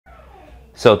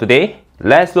So today,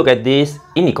 let's look at this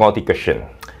inequality question.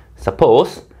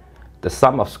 Suppose the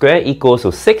sum of square equals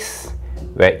to 6,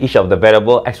 where each of the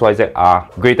variable x, y, z are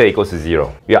greater or equal to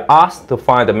 0. We are asked to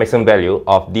find the maximum value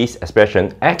of this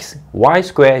expression x, y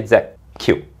squared, z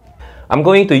cubed. I'm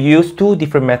going to use two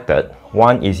different methods.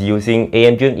 One is using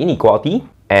AMGN inequality,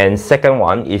 and second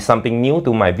one is something new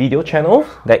to my video channel,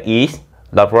 that is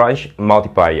Lagrange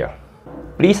multiplier.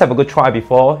 Please have a good try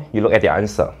before you look at the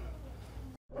answer.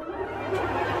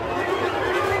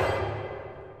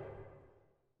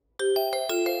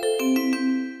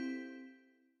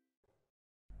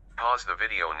 Pause the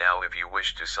video now if you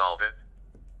wish to solve it.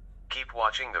 Keep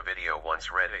watching the video once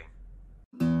ready.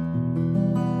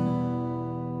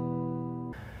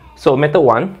 So method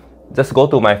 1, just go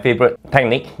to my favorite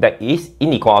technique, that is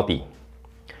inequality.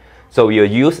 So we'll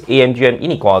use AMGN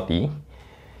inequality.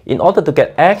 In order to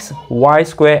get x, y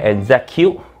squared and z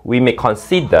cubed, we may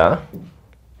consider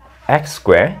x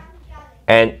squared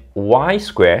and y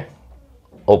squared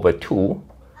over 2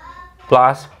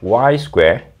 plus y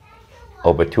squared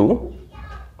over 2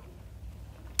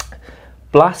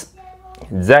 plus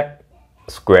z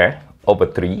squared over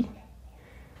 3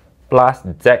 plus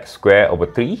z squared over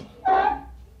 3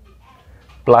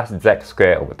 plus z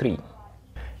squared over 3.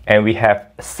 And we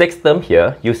have 6 terms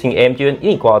here. Using AMGN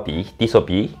inequality, this will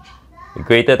be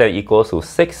greater than or equal to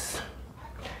 6,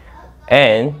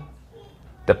 and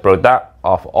the product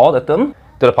of all the terms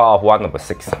to the power of 1 over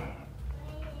 6.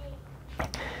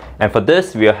 And for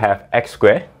this, we'll have x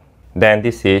squared, then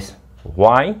this is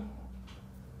y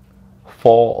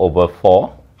 4 over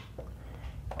 4,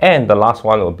 and the last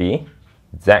one will be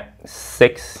z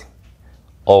 6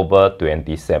 over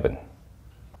 27.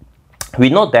 We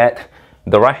know that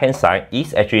the right hand side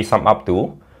is actually summed up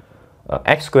to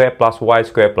x squared plus y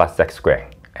squared plus z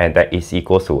squared, and that is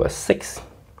equal to 6.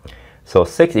 So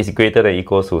 6 is greater than or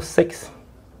equal to 6.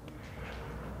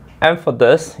 And for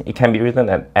this, it can be written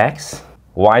as x,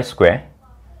 y squared,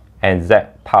 and z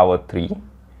power 3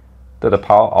 to the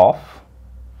power of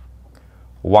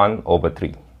 1 over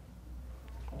 3.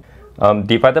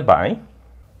 Divided by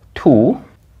 2,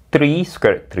 3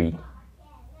 squared 3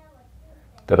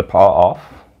 to the power of,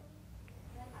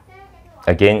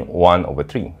 again, 1 over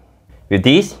 3. With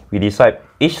this, we divide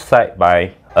each side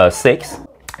by 6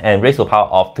 and raise to the power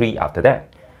of 3 after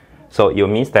that. So it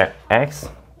means that x,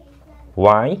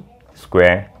 y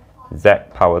squared, z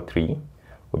power 3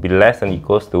 will be less than or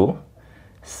equals to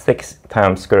 6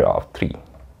 times square root of 3.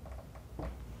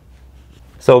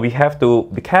 So we have to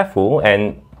be careful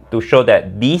and to show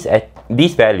that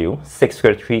this value, 6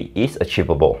 squared 3, is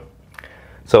achievable.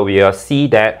 So we will see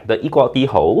that the equality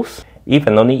holds if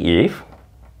and only if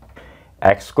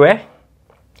x squared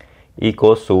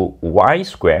equals to y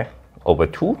squared over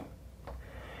 2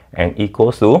 and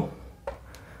equals to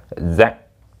z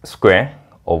squared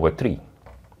over 3.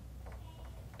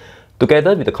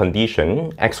 Together with the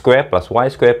condition x squared plus y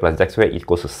squared plus z squared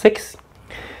equals to 6,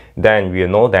 then we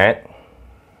know that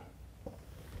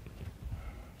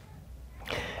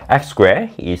x squared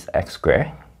is x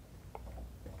squared,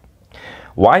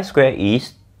 y squared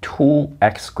is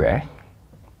 2x squared,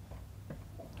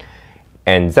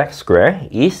 and z squared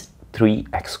is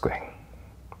 3x squared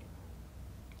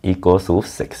equals to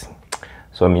 6.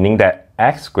 So meaning that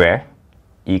x squared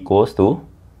equals to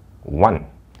 1.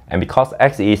 And because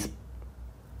x is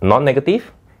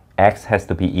non-negative, x has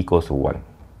to be equal to 1.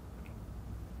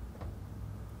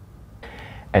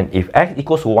 And if x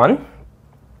equals to 1,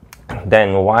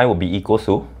 then y will be equal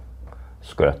to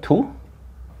square root of 2,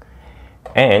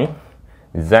 and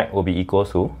z will be equal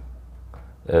to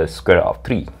square root of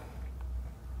 3.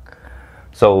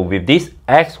 So with this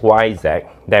x, y, z,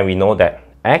 then we know that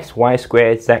x, y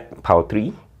squared, z power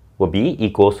 3 will be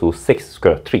equal to 6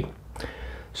 square root of 3.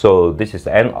 So this is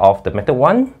the end of the method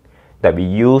 1 that we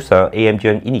use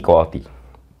AMGN inequality.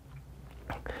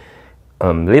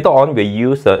 Later on, we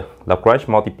use the Lagrange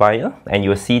multiplier, and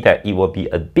you'll see that it will be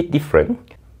a bit different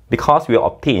because we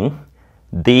obtain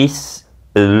this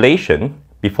relation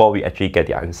before we actually get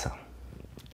the answer.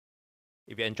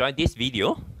 If you enjoyed this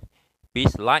video,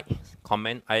 please like,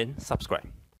 comment, and subscribe.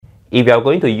 If you are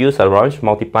going to use a Lagrange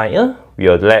multiplier, we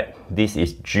will let this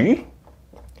is g,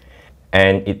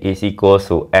 and it is equal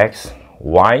to x,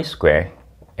 y squared,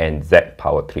 and z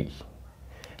power 3.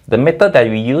 The method that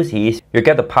we use is you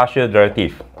get the partial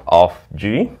derivative of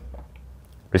g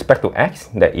respect to x,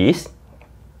 that is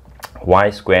y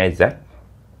squared z,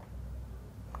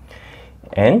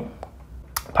 and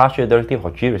partial derivative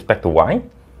of g respect to y,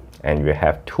 and we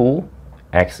have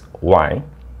 2xy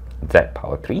z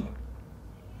power 3.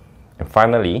 And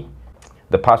finally,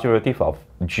 the partial derivative of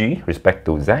g respect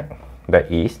to z,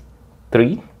 that is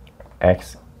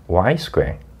 3xy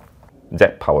squared z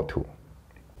power 2.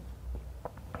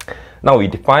 Now we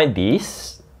define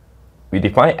this, we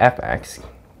define fx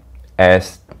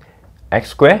as x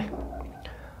squared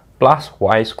plus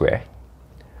y squared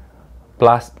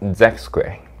plus z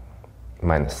squared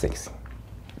minus 6.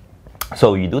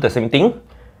 So you do the same thing,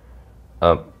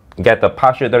 get the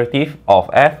partial derivative of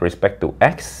f respect to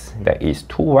x, that is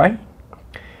 2y,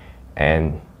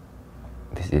 and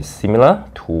this is similar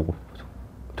to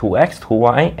 2x,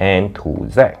 2y, and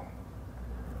 2z.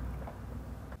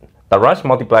 The Lagrange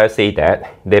multiplier say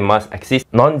that there must exist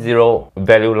non-zero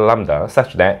value lambda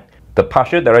such that the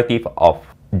partial derivative of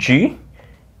g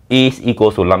is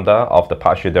equal to lambda of the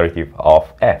partial derivative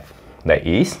of f. That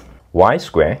is y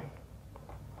squared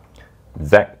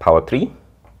z power 3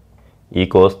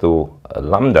 equals to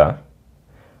lambda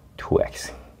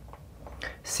 2x.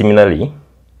 Similarly,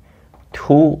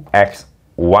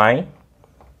 2xy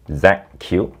z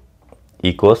cubed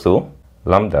equals to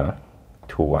lambda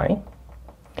 2y.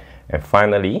 And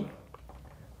finally,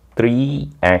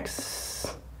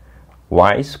 3x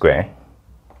y squared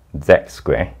z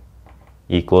squared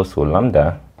equals to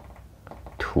lambda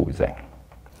 2z.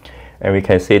 And we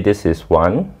can say this is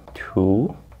 1,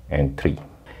 2, and 3.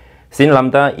 Since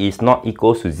lambda is not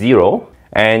equal to 0,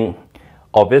 and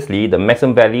obviously the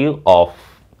maximum value of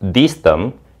this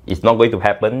term is not going to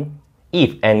happen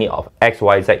if any of x,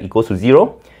 y, z equals to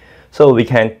 0. So we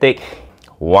can take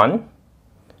 1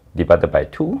 divided by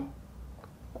 2,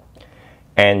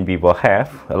 and we will have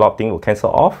a lot of things will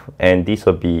cancel off, and this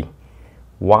will be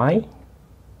y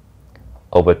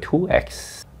over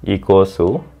 2x equals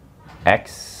to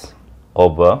x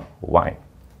over y.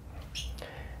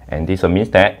 And this will mean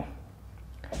that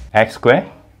x squared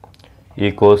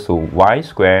equals to y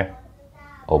squared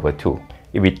over 2.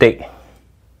 If we take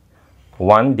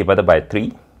 1 divided by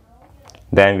 3,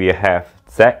 then we have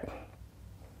z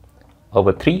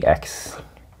over 3x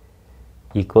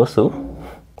equals to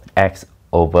x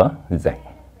over z.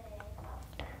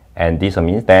 And this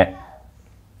means that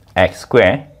x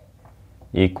squared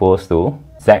equals to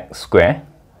z squared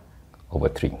over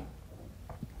 3.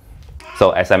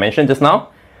 So as I mentioned just now,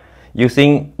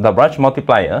 using the Lagrange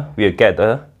multiplier, we'll get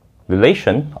the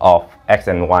relation of x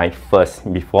and y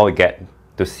first before we get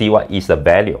to see what is the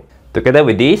value. Together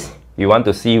with this, we want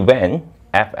to see when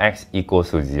fx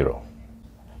equals to 0.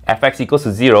 Fx equals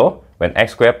to 0 when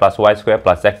x squared plus y squared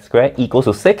plus z squared equals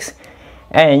to 6.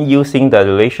 And using the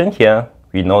relation here,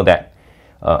 we know that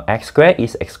x squared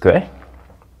is x squared,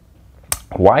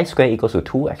 y squared equals to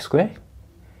 2x squared,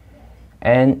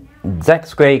 and z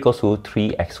squared equals to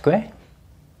 3x squared,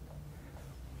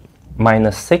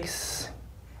 minus 6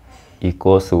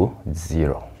 equals to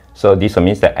 0. So this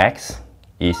means that x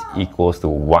is equals to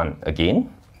 1 again,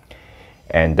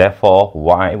 and therefore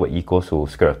y will equal to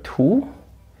square root of 2,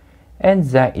 and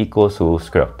z equals to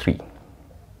square root of 3.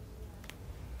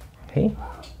 Okay,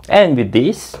 and with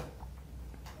this,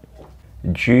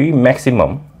 g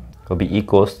maximum will be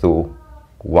equals to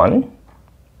 1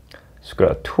 square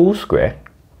root of 2 squared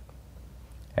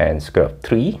and square root of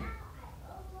 3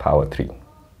 power 3.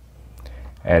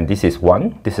 And this is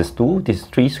 1, this is 2, this is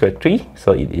 3 square root of 3,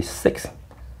 so it is 6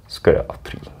 square root of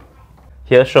 3.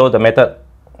 Here show the method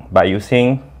by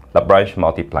using Lagrange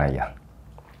multiplier.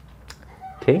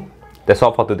 Okay, that's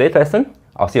all for today's lesson.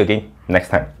 I'll see you again next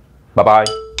time. Bye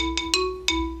bye.